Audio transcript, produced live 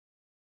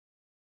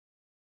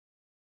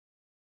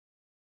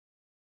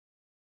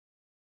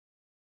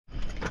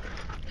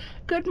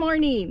good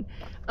morning.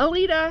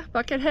 Alita,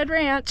 Buckethead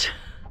Ranch.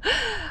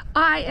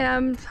 I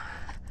am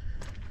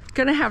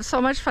gonna have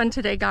so much fun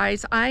today,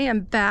 guys. I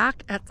am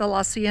back at the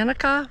La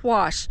Cienega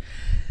Wash.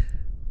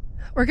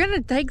 We're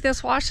gonna take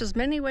this wash as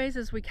many ways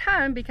as we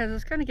can because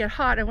it's gonna get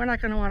hot and we're not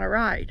gonna wanna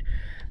ride.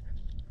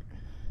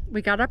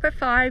 We got up at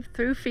 5,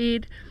 threw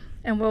feed,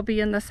 and we'll be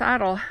in the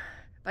saddle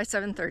by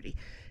 7:30.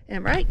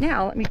 And right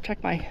now, let me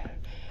check my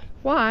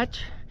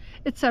watch.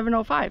 It's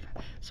 7:05,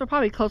 so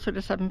probably closer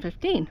to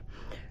 7:15.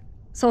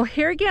 So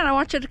here again, I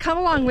want you to come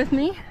along with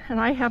me, and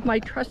I have my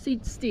trusty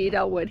steed,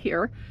 Elwood,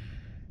 here.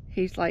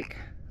 He's like,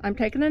 I'm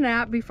taking a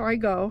nap before I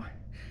go.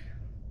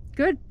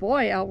 Good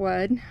boy,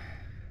 Elwood.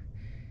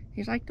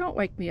 He's like, don't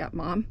wake me up,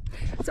 Mom.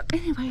 So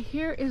anyway,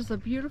 here is the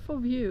beautiful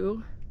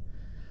view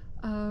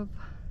of,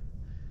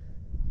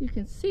 you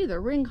can see the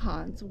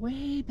rincons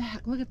way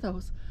back. Look at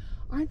those.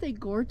 Aren't they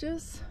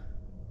gorgeous?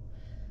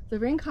 The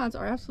rincons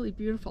are absolutely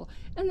beautiful.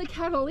 And the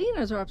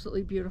Catalinas are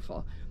absolutely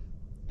beautiful.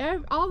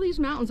 All these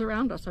mountains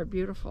around us are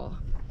beautiful.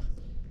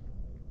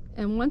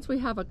 And once we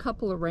have a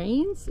couple of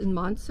rains in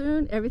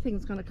monsoon,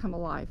 everything's going to come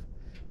alive.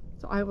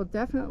 So I will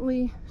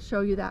definitely show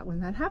you that when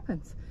that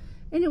happens.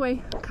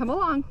 Anyway, come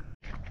along.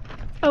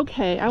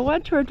 Okay, I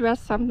want to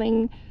address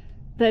something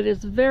that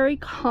is very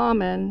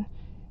common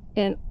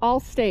in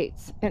all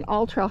states and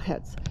all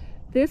trailheads.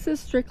 This is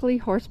strictly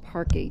horse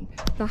parking.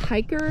 The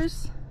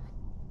hikers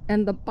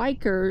and the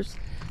bikers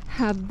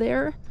have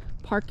their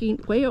parking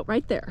way out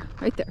right there,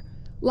 right there.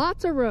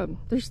 Lots of room.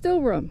 There's still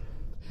room.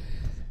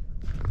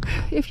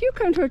 If you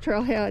come to a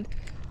trailhead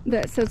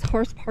that says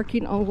horse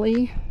parking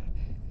only,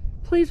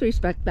 please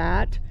respect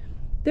that.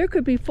 There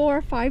could be 4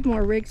 or 5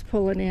 more rigs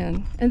pulling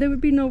in and there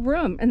would be no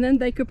room, and then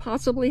they could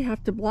possibly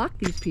have to block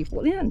these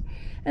people in,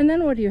 and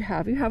then what do you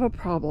have? You have a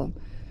problem.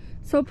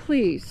 So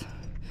please,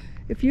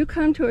 if you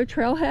come to a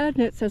trailhead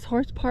and it says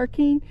horse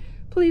parking,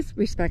 please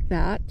respect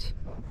that.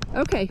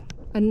 Okay,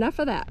 enough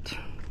of that.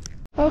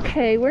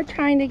 Okay, we're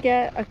trying to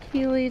get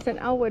Achilles and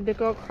Elwood to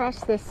go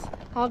across this.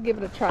 I'll give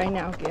it a try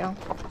now, Gail.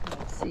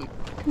 Let's see.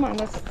 Come on,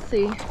 let's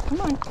see.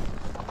 Come on.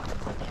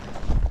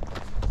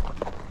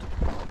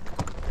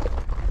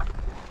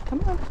 Come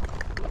on.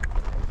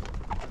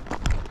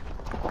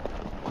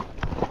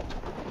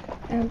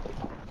 And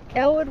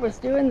Elwood was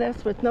doing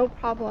this with no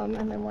problem,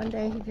 and then one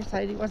day he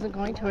decided he wasn't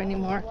going to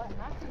anymore.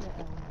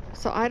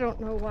 So I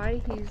don't know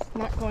why he's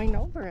not going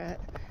over it.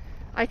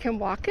 I can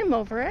walk him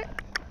over it.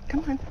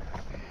 Come on.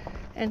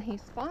 And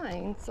he's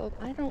fine, so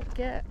I don't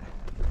get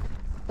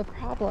the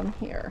problem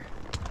here.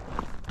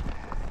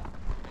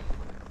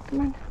 Come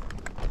on.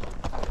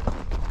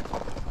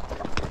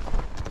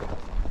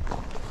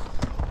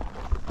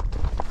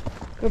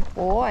 Good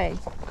boy.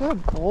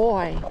 Good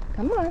boy.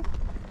 Come on.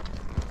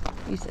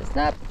 He says,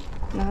 nope,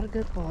 not a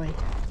good boy.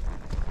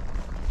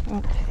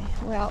 Okay,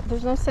 well,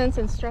 there's no sense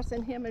in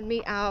stressing him and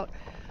me out.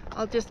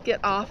 I'll just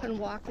get off and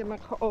walk him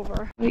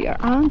over. We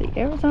are on the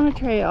Arizona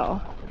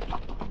Trail.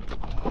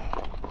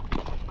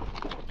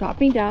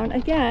 Dropping down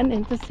again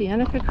into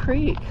Cienega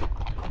Creek.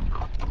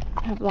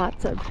 I have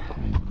lots of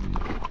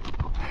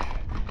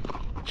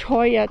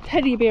cholla,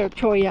 teddy bear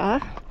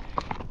cholla.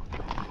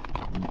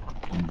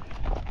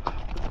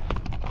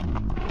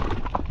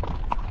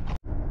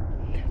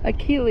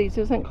 Achilles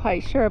isn't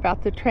quite sure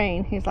about the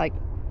train. He's like,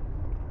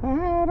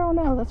 I don't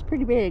know, that's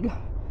pretty big.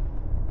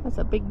 That's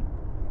a big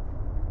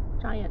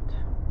giant.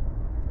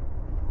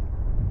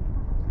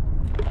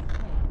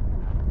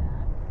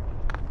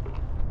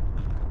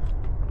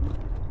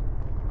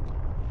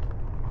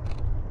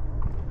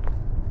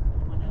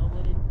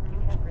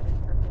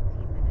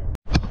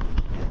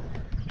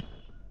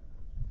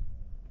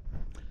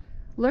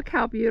 Look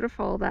how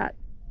beautiful that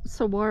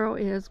saguaro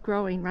is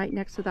growing right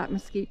next to that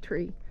mesquite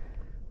tree.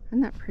 Isn't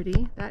that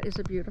pretty? That is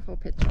a beautiful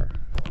picture.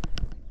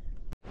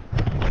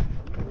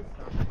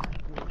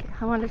 Okay,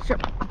 I want to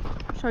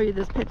show you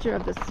this picture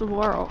of the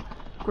saguaro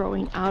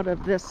growing out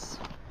of this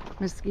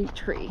mesquite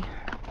tree.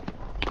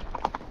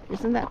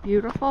 Isn't that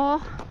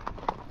beautiful?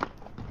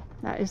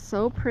 That is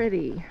so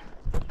pretty.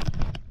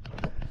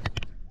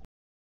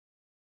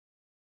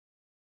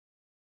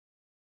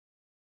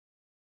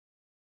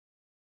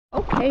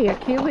 Okay,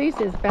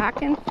 Achilles is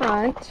back in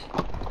front.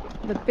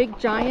 The big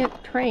giant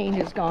train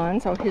is gone,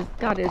 so he's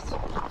got his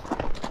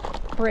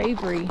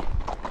bravery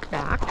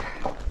back.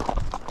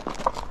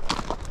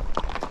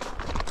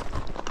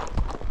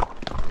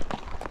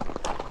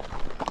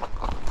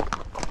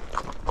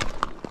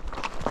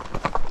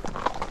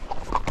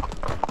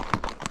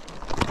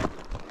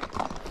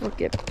 We'll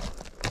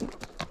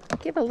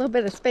give a little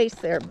bit of space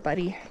there,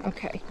 buddy.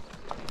 Okay.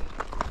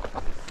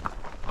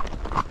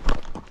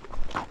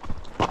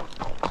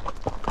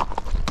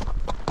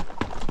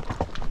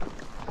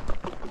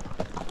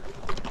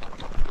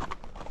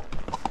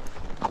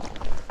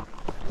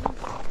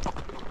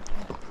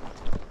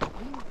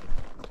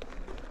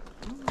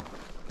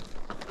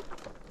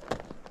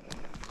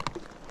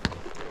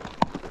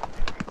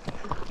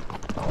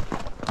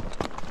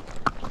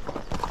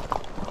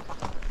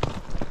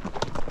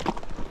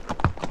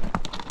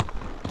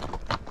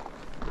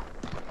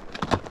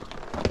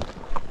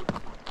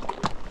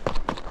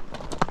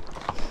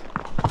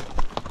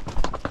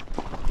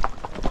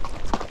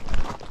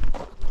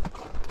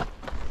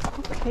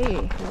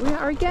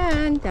 are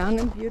again down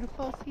in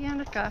beautiful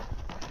Cienega.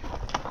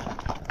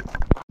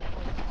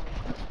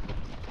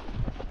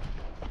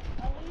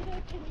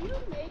 Alita, can you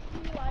make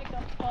me like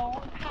a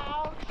phone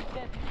pouch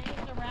that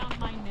hangs around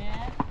my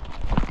neck?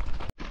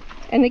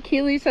 And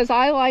Achilles says,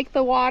 I like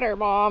the water,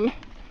 Mom.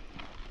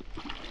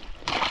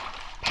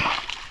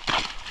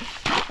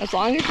 As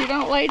long as you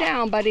don't lay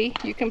down, buddy,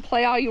 you can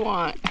play all you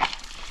want.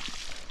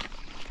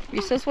 He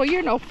says, well,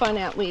 you're no fun,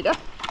 Aunt Lita.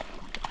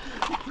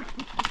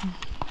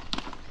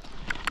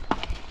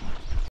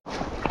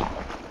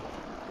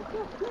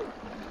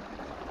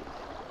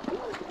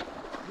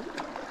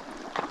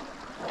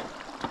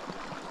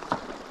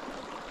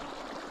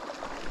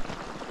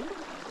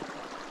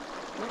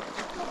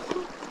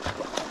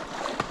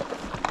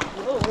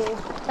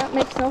 That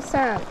makes no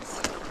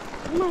sense.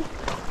 Come on.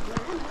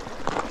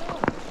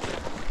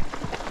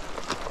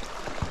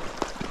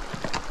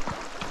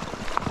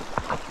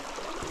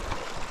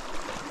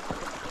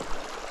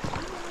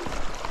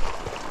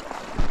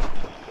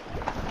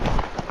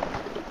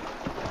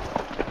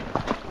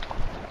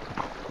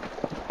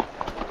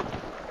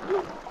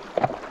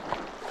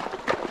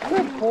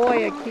 Good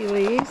boy,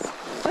 Achilles.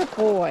 Good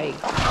boy.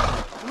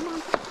 Come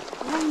on.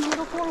 Come on,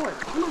 little forward.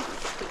 Come on.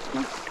 Come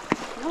on.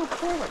 No,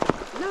 forward.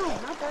 No,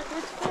 not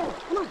backwards, forward.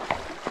 Come on.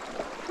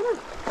 Come on.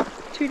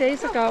 2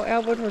 days ago,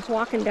 Elwood was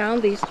walking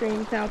down these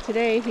streams. Now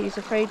today, he's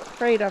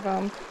afraid of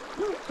them.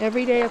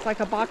 Every day, it's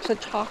like a box of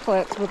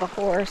chocolates with a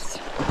horse.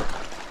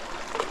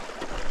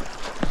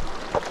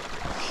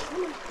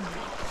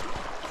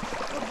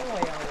 Good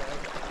boy, Elwood.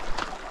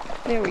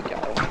 There we go.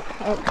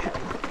 Okay.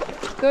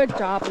 Good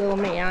job, little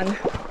man.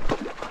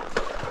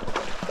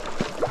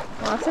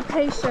 Lots of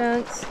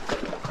patience.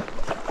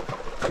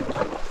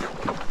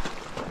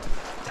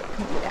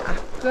 Yeah,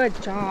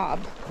 good job.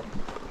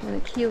 And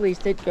Achilles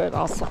did good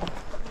also.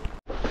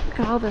 Look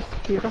at all this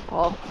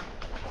beautiful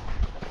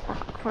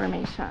rock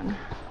formation.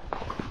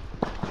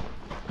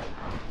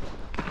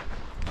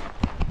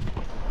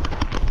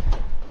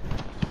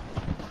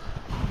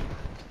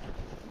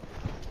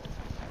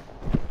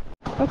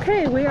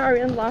 Okay, we are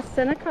in La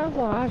Seneca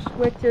Wash,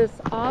 which is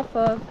off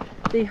of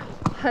the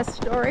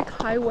historic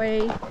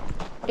Highway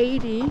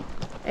 80,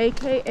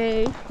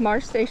 aka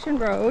Marsh Station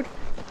Road.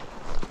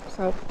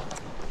 So,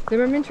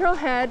 Zimmerman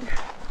Trailhead,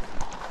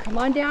 come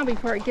on down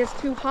before it gets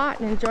too hot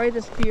and enjoy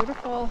this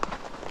beautiful,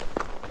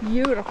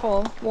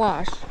 beautiful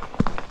wash.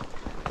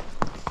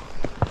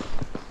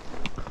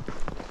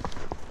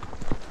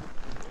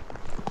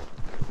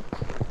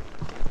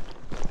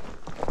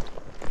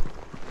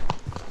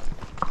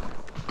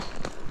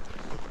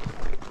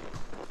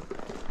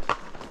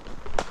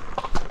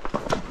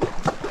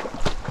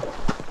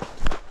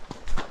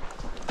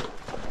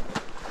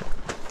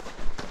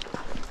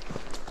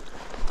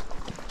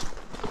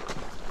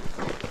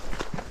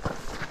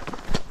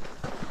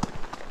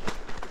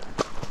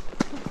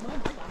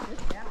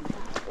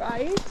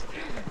 Right?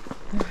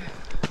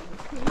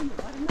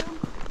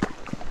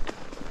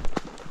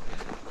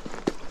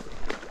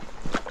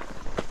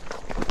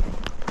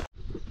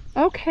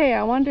 Okay,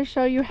 I wanted to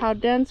show you how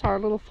dense our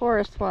little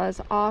forest was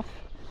off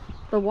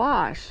the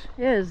wash.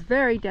 It is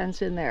very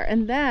dense in there.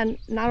 And then,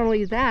 not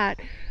only that,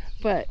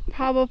 but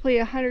probably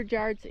 100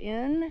 yards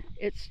in,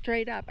 it's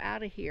straight up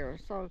out of here.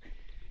 So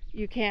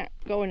you can't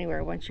go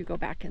anywhere once you go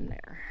back in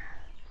there.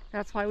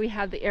 That's why we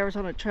have the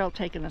Arizona Trail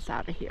taking us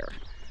out of here.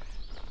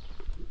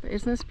 But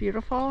isn't this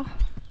beautiful?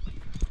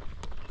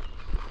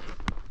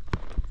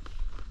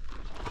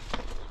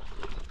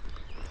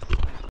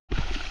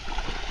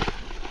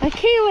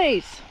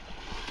 Achilles!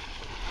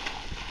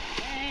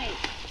 Hey,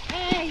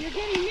 hey, you're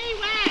getting me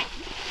wet!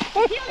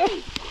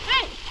 Achilles!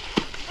 Hey!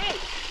 Hey!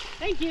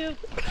 Thank you!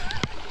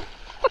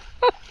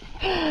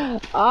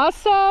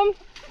 Awesome!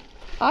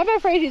 I'm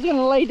afraid he's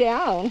gonna lay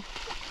down.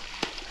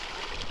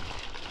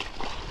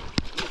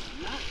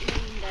 Not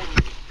laying down.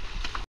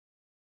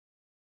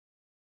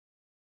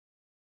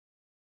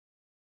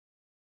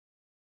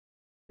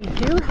 We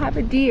do have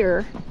a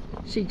deer.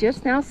 She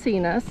just now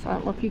seen us. I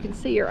don't know if you can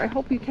see her. I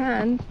hope you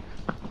can.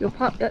 You'll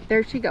probably,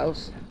 there she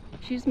goes.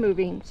 She's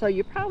moving. So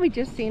you probably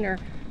just seen her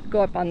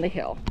go up on the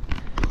hill.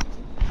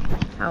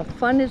 How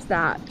fun is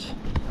that?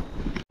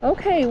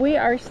 Okay, we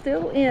are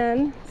still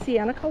in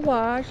Cienega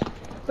Wash,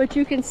 but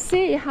you can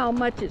see how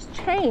much it's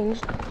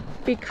changed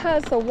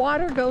because the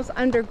water goes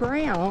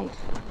underground.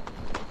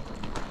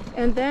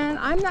 And then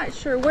I'm not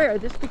sure where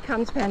this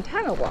becomes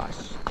Pantana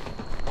Wash.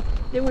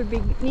 It would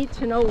be neat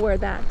to know where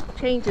that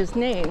changes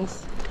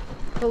names.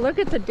 But look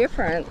at the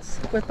difference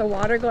with the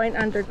water going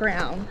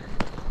underground.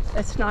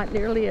 It's not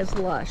nearly as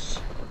lush.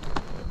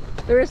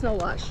 There is no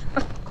lush.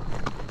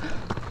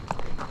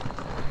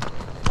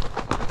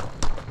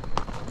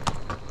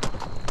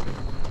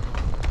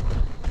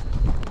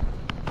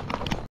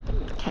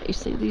 Okay, you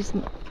see these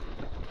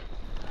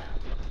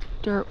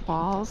dirt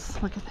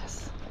walls? Look at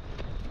this.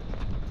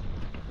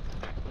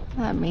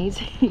 Isn't that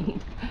amazing?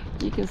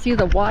 You can see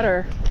the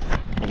water,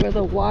 where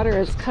the water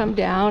has come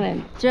down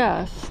and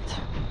just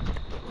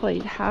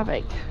played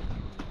havoc.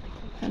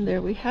 And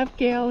there we have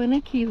Gail and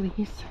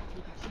Achilles.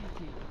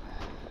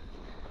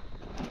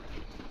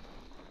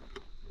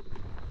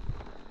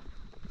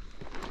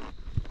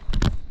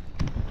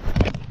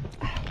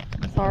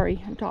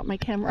 sorry, I dropped my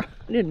camera.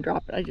 I didn't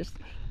drop it,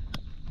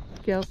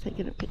 Gail's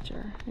taking a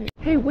picture.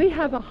 Hey, we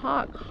have a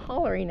hawk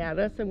hollering at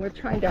us and we're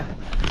trying to...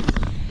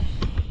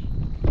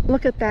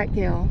 Look at that,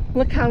 Gail.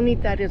 Look how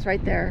neat that is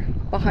right there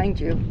behind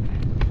you.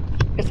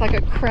 It's like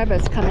a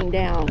crevice coming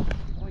down.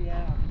 Oh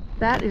yeah.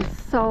 That is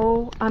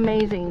so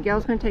amazing.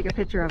 Gail's gonna take a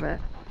picture of it.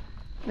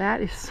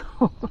 That is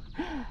so...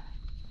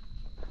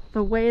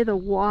 The way the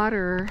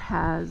water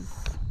has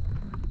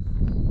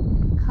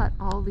cut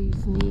all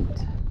these neat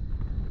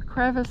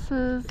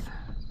crevices.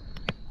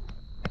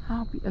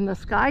 And the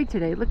sky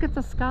today, look at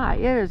the sky.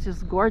 It is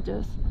just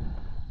gorgeous.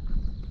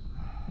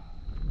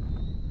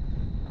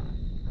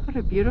 What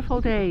a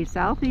beautiful day,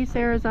 Southeast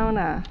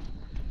Arizona.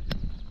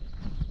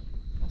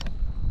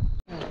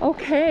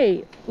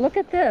 Okay, look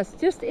at this.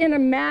 Just in a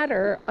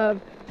matter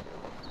of,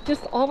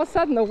 just all of a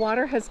sudden the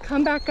water has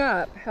come back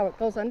up. How it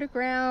goes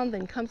underground,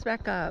 then comes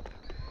back up.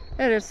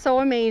 It is so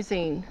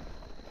amazing.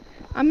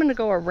 I'm gonna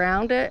go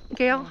around it,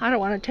 Gail. I don't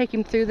want to take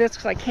him through this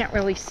because I can't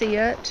really see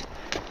it.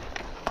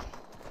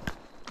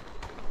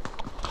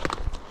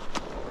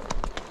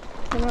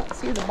 I cannot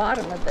see the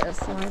bottom of this,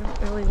 so I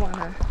don't really want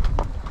to.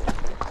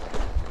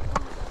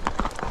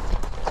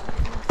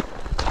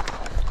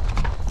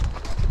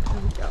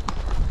 There we go.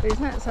 But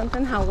isn't that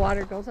something, how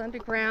water goes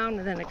underground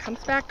and then it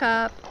comes back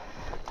up?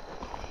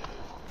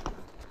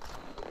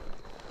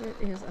 It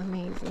is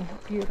amazing,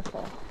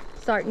 beautiful.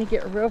 Starting to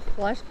get real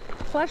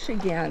flush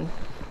again.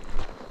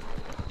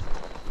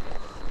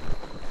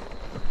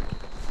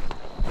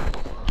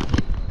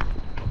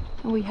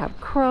 We have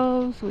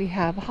crows, we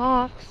have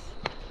hawks,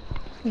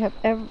 we have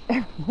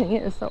everything.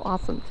 It is so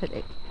awesome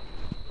today.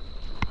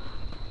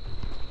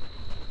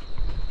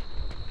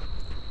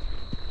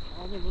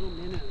 All the little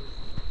minnows.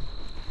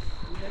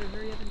 You better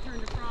hurry up and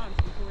turn to frogs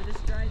before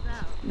this dries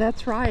out.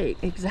 That's right,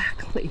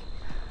 exactly.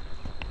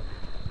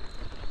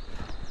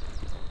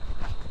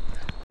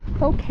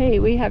 Okay,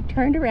 we have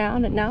turned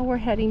around and now we're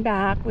heading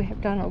back. We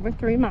have done over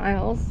 3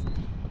 miles.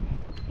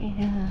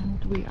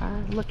 And we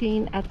are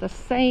looking at the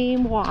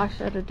same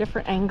wash at a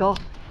different angle,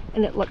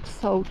 and it looks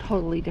so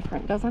totally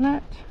different, doesn't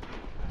it?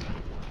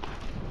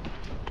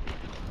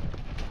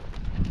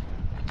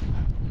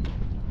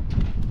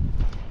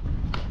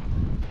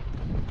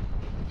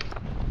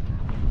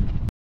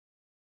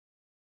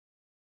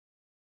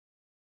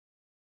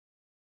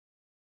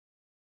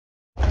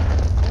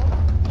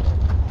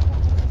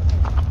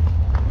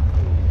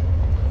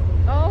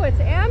 Oh, it's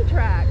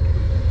Amtrak.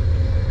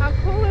 How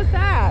cool is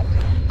that?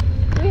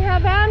 We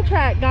have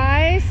Amtrak,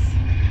 guys.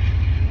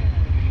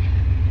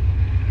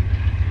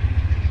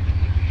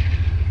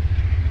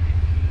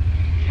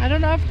 I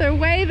don't know if they're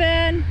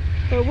waving,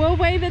 but we'll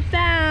wave at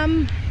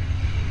them.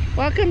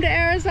 Welcome to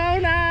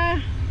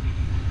Arizona.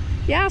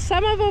 Yeah,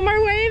 some of them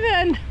are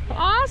waving.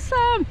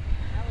 Awesome.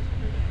 That was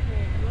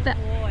pretty cool.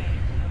 Good boy.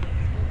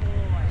 Good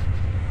boy.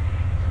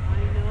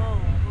 I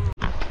know.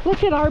 Huh?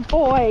 Look at our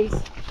boys.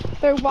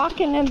 They're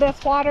walking in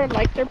this water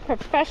like they're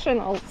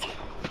professionals.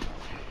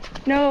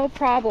 No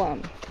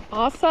problem.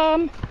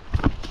 Awesome.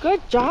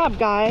 Good job,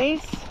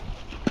 guys.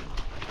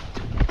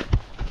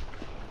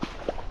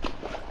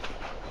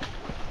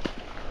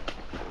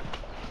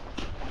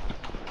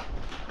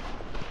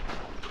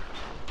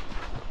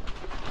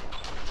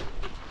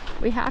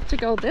 We have to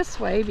go this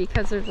way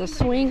because there's a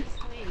swing.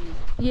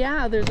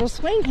 Yeah, there's a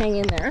swing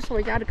hanging there, so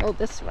we got to go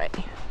this way.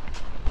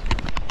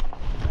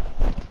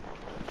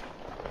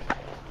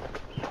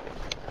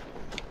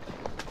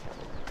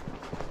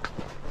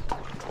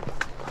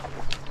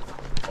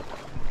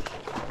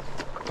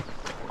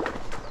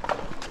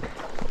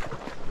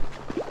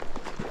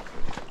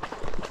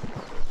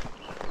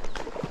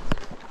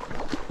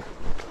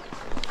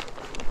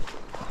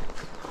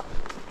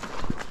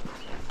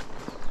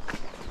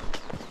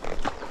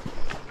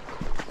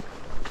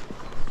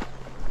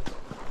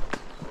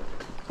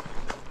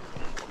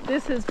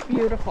 This is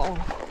beautiful.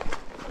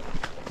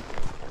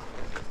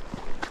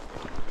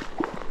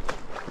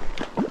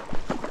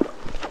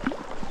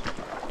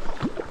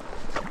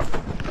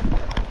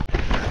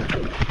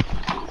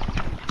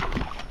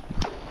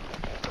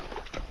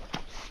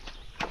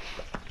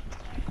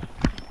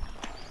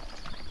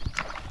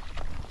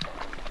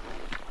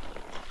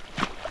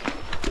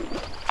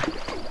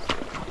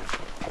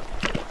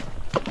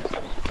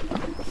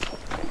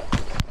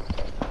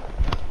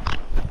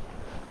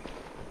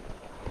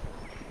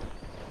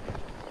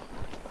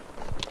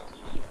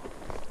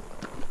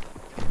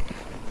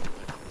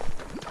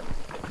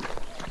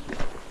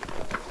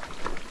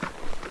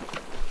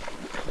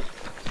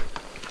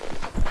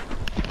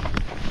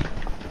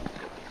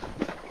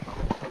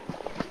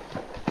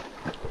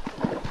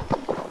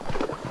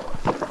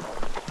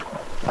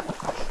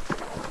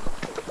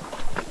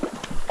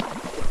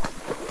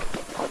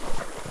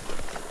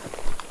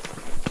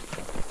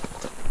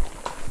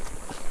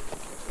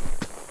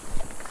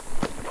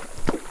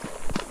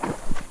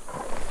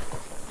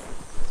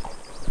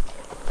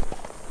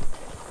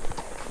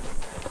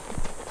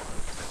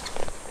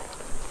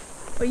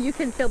 Well, you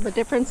can feel the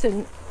difference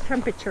in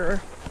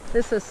temperature.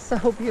 This is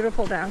so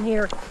beautiful down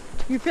here.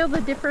 You feel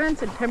the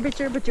difference in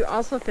temperature, but you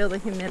also feel the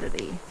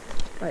humidity.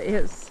 But it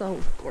is so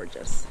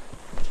gorgeous.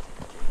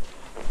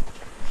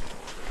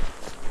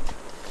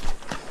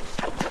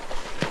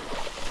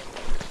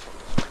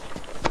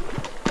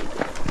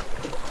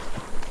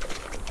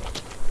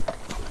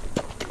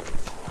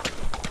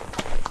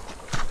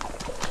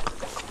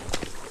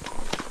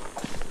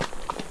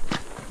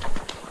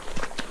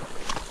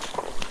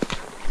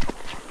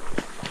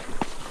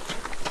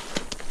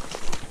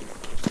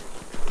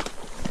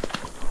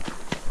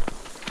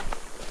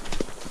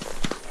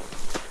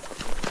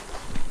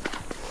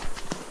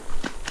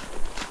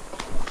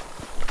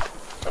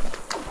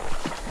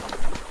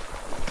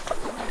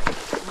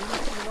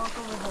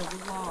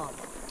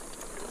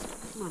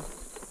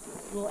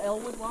 Will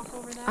Elwood walk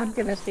over that? I'm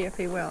gonna see if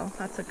he will.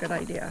 That's a good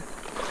idea.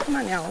 Come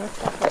on now,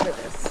 let's walk over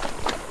this.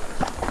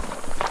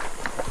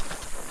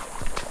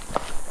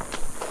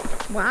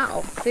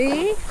 Wow,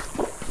 see?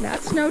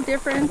 That's no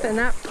different than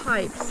that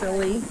pipe,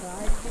 silly.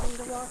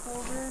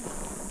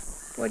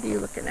 What are you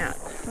looking at?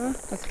 Huh?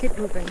 Let's keep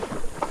moving.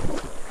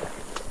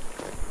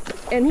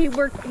 And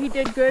he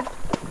did good.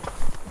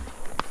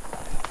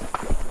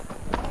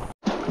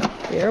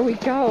 There we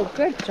go,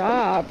 good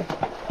job.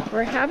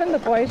 We're having the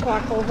boys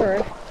walk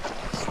over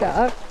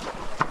stuff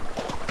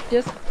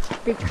just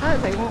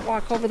because they won't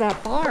walk over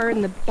that bar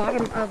in the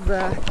bottom of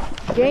the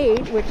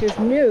gate, which is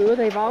new.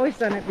 They've always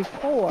done it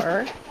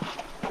before.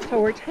 So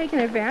we're taking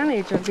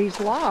advantage of these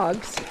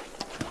logs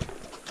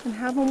and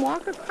have them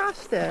walk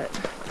across it.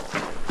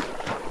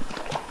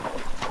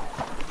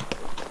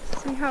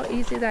 See how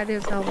easy that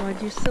is,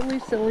 Elwood, you silly,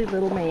 silly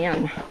little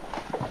man.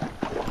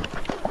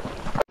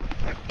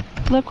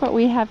 Look what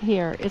we have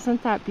here.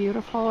 Isn't that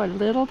beautiful? A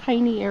little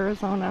tiny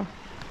Arizona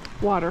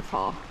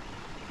waterfall.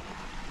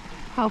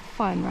 How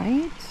fun,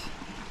 right?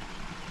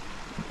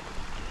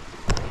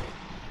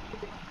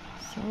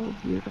 So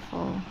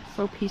beautiful,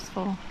 so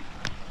peaceful.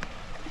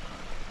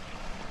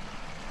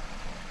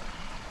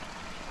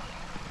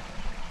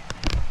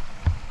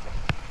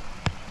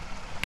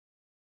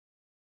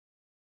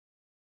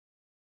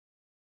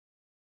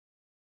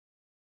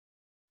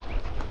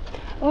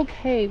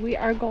 Okay, we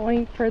are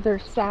going further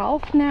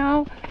south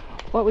now.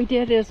 What we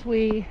did is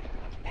we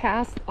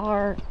passed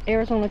our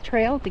Arizona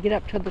Trail to get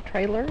up to the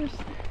trailers.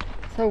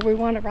 So we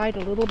want to ride a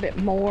little bit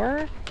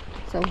more.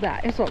 So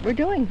that is what we're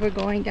doing. We're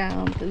going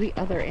down to the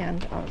other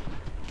end of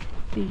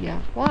the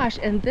wash,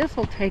 and this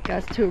will take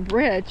us to a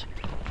bridge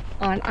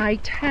on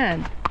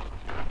I-10.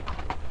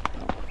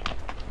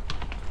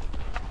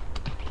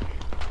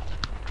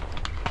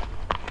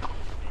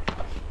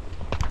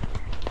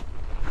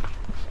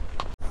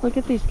 Look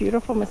at these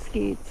beautiful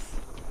mesquites.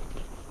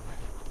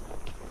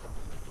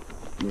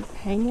 Just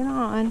hanging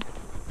on.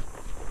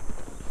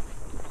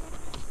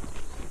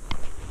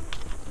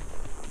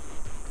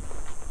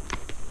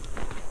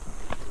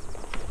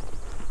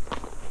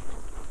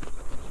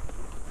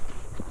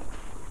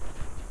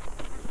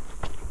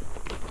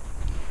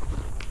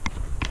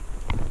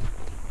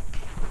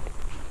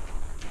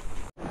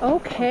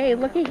 Okay,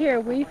 looky here.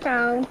 We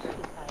found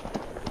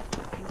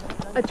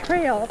a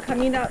trail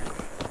coming up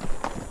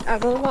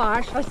out of the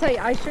wash.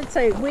 I should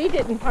say we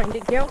didn't find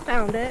it. Gail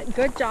found it.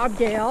 Good job,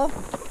 Gail.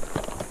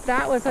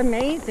 That was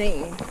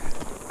amazing.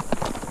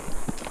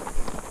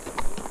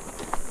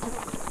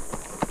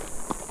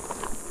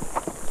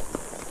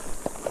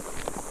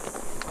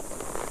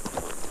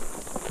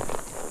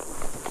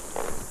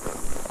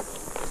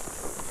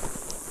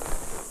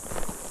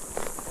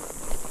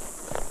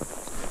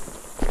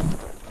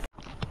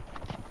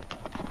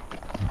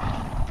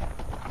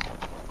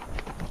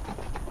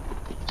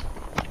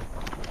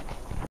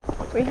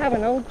 We have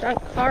an old junk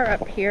car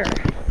up here.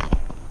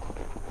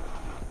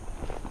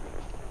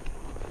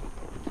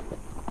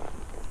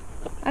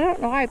 I don't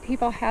know why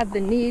people had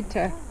the need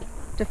to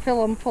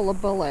fill them full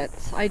of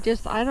bullets. I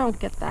don't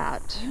get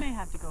that. You may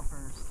have to go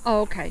first.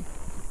 Oh, okay.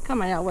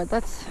 Come on, Elwood.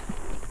 Let's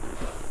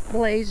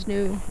blaze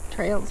new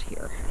trails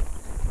here.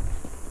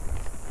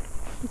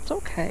 It's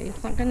okay.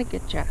 It's not going to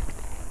get you.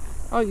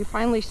 Oh, you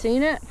finally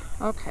seen it?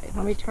 Okay,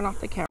 let me turn off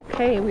the camera.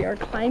 Okay, we are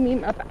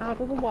climbing up out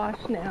of the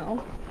wash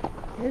now.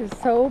 It is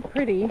so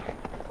pretty.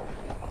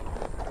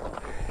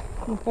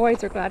 The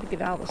boys are glad to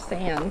get out of the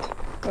sand.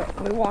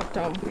 But we walked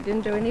them. We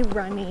didn't do any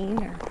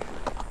running or...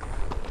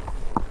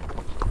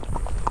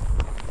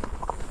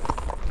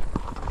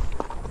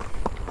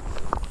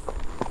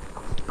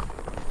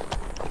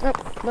 Oh,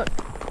 look.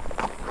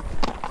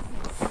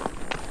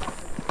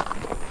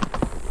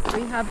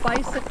 We have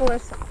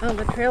bicyclists on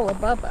the trail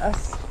above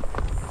us.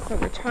 So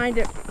we're trying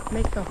to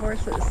make the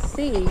horses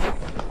see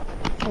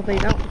so they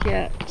don't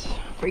get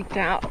freaked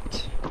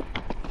out.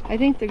 I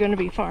think they're going to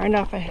be far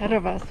enough ahead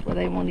of us where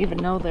they won't even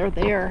know they're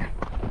there.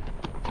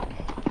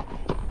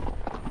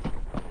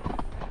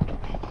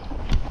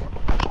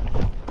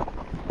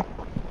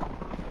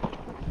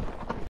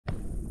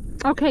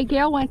 Okay,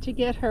 Gail went to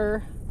get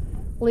her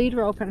lead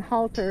rope and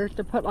halter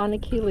to put on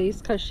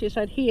Achilles because she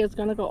said he is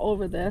going to go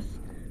over this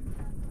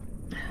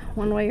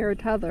one way or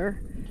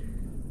t'other.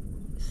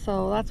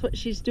 So that's what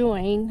she's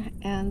doing,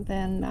 and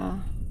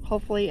then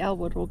hopefully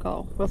Elwood will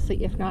go. We'll see.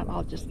 If not,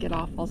 I'll just get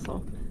off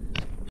also.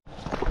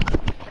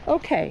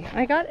 Okay,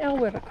 I got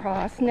Elwood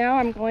across. Now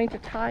I'm going to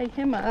tie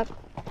him up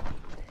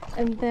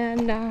and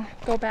then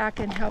go back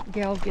and help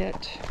Gail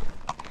get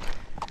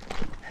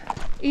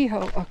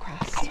Eho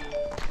across.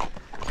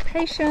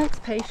 Patience,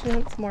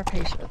 patience, more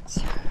patience.